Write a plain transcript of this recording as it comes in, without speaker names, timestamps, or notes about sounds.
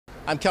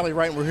I'm Kelly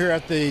Wright, and we're here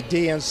at the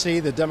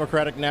DNC, the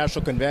Democratic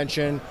National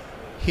Convention,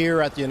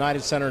 here at the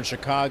United Center in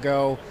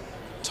Chicago,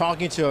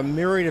 talking to a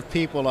myriad of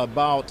people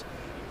about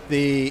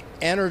the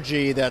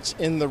energy that's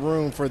in the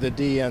room for the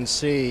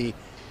DNC.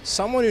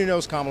 Someone who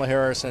knows Kamala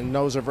Harris and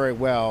knows her very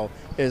well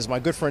is my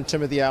good friend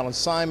Timothy Allen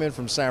Simon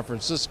from San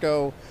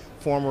Francisco,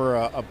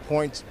 former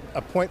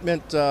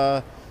appointment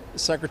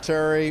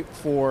secretary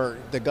for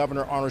the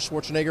Governor Arnold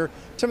Schwarzenegger.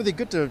 Timothy,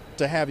 good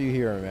to have you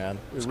here, man.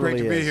 It's great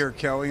to be here,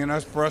 Kelly, and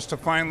for us to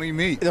finally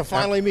meet. To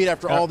finally meet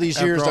after all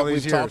these years that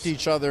we've talked to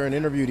each other and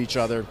interviewed each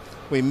other.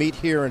 We meet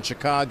here in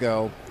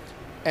Chicago,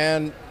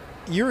 and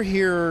you're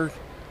here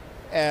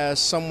as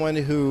someone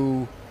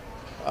who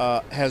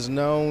has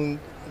known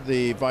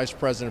the vice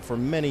president for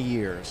many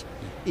years,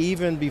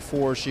 even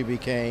before she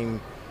became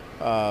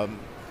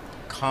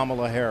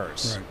Kamala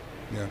Harris. Right.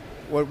 Yeah.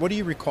 What do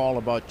you recall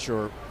about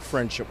your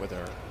friendship with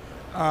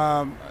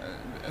her?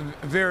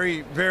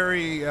 Very,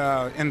 very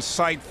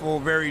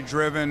insightful, very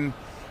driven.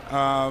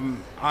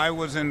 I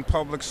was in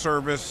public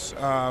service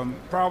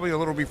probably a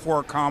little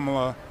before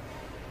Kamala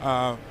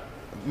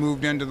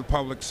moved into the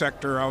public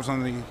sector. I was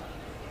on the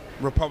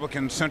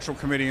Republican Central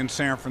Committee in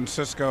San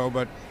Francisco,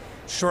 but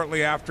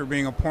shortly after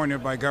being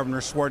appointed by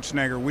Governor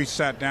Schwarzenegger, we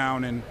sat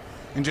down and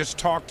just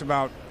talked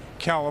about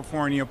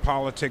California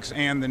politics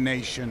and the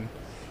nation.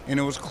 And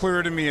it was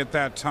clear to me at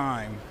that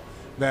time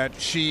that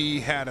she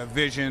had a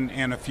vision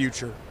and a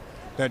future,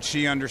 that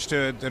she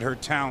understood that her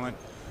talent,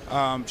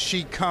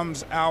 she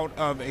comes out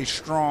of a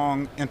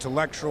strong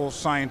intellectual,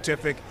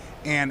 scientific,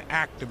 and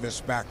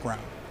activist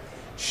background.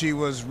 She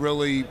was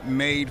really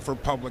made for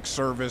public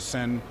service,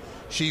 and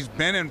she's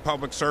been in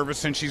public service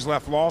since she's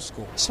left law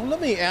school. So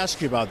let me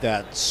ask you about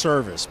that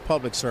service,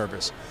 public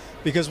service,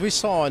 because we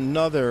saw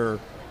another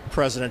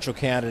presidential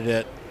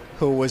candidate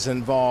who was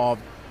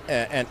involved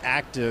and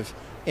active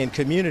in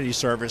community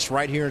service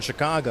right here in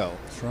Chicago.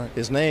 That's right.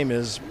 His name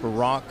is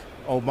Barack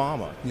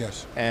Obama.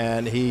 Yes.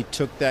 And he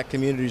took that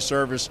community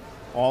service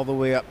all the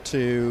way up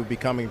to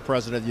becoming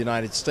president of the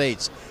United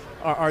States.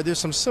 Are there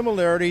some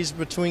similarities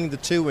between the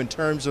two in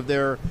terms of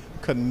their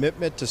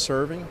commitment to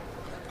serving?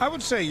 I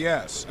would say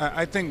yes.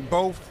 I think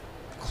both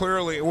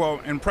clearly,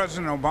 well, in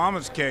President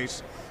Obama's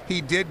case, he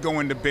did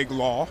go into big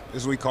law,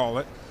 as we call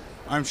it.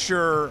 I'm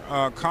sure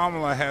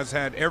Kamala has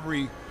had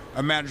every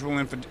imaginable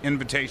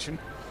invitation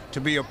to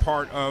be a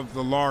part of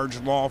the large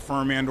law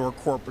firm and or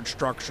corporate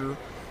structure,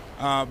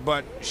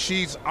 but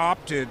she's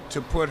opted to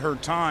put her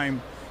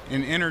time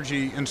and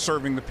energy in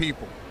serving the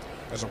people.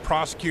 As a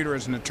prosecutor,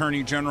 as an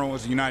attorney general,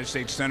 as a United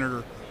States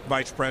senator,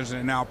 vice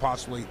president, now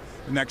possibly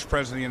the next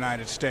president of the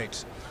United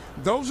States.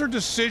 Those are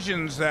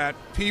decisions that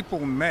people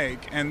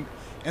make, and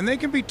they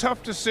can be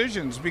tough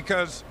decisions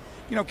because,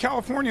 you know,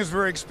 California is a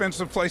very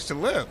expensive place to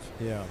live.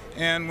 Yeah.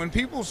 And when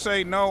people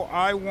say, no,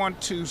 I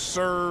want to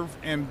serve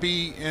and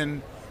be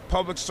in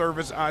public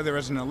service either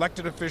as an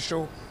elected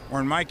official or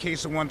in my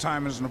case at one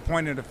time as an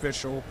appointed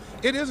official,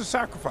 it is a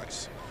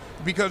sacrifice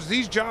because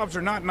these jobs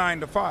are not 9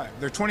 to 5,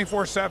 they're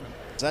 24/7.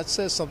 That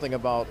says something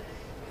about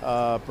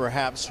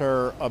perhaps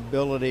her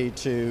ability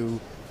to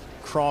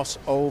cross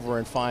over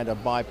and find a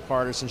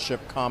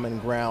bipartisanship, common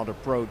ground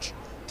approach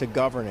to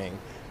governing,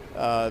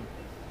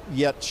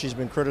 yet she's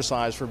been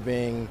criticized for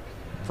being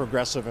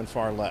progressive and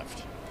far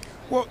left.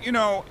 Well, you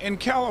know, in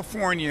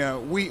California,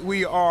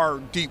 we are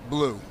deep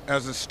blue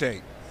as a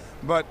state.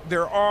 But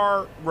there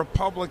are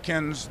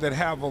Republicans that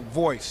have a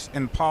voice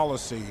in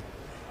policy.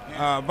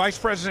 Vice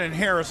President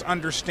Harris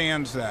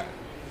understands that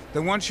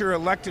once you're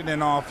elected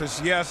in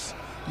office, yes,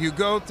 you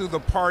go through the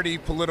party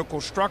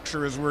political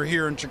structure as we're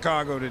here in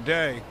Chicago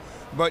today,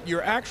 but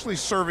you're actually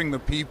serving the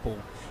people.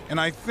 And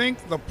I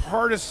think the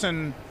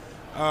partisan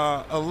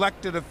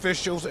elected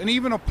officials and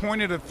even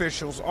appointed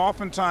officials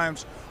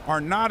oftentimes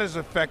are not as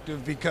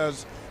effective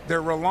because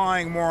they're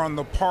relying more on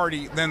the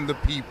party than the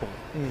people.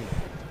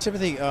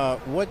 Timothy,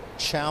 what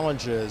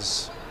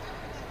challenges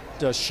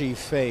does she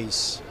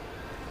face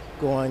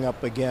going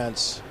up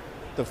against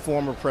the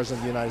former President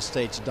of the United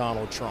States,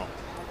 Donald Trump?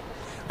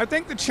 I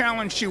think the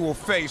challenge she will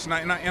face, and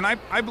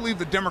I believe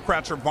the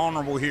Democrats are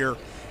vulnerable here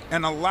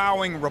in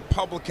allowing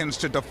Republicans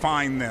to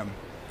define them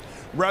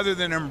rather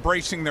than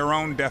embracing their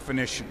own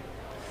definition.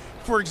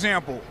 For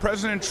example,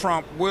 President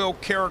Trump will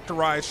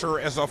characterize her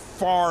as a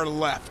far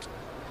left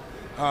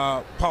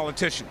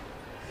politician.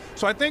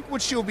 So I think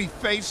what she'll be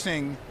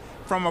facing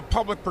from a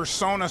public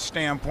persona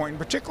standpoint,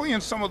 particularly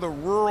in some of the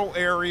rural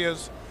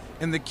areas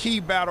in the key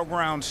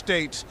battleground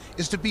states,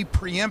 is to be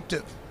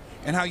preemptive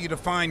in how you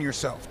define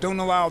yourself. Don't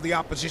allow the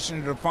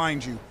opposition to define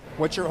you.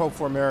 What's your hope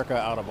for America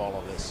out of all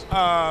of this?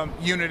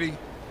 Unity,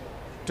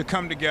 to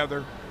come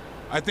together.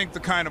 I think the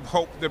kind of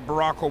hope that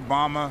Barack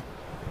Obama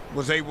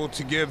was able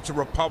to give to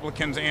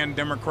Republicans and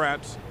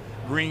Democrats,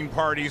 Green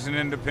parties and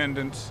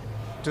independents,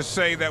 to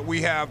say that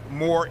we have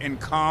more in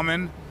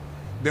common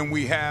than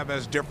we have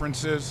as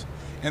differences.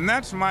 And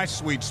that's my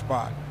sweet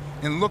spot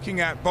in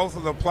looking at both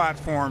of the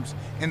platforms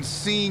and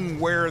seeing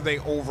where they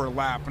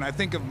overlap. And I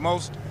think if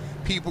most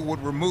people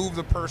would remove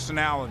the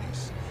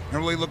personalities and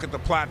really look at the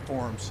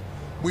platforms,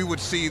 we would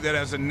see that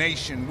as a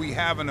nation, we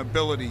have an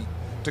ability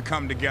to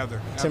come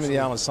together. Timothy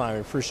Allen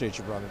Simon, appreciate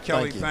you, brother.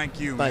 Kelly, thank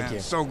you, man. Thank you.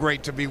 So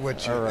great to be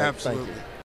with you. All right, Absolutely. Thank you.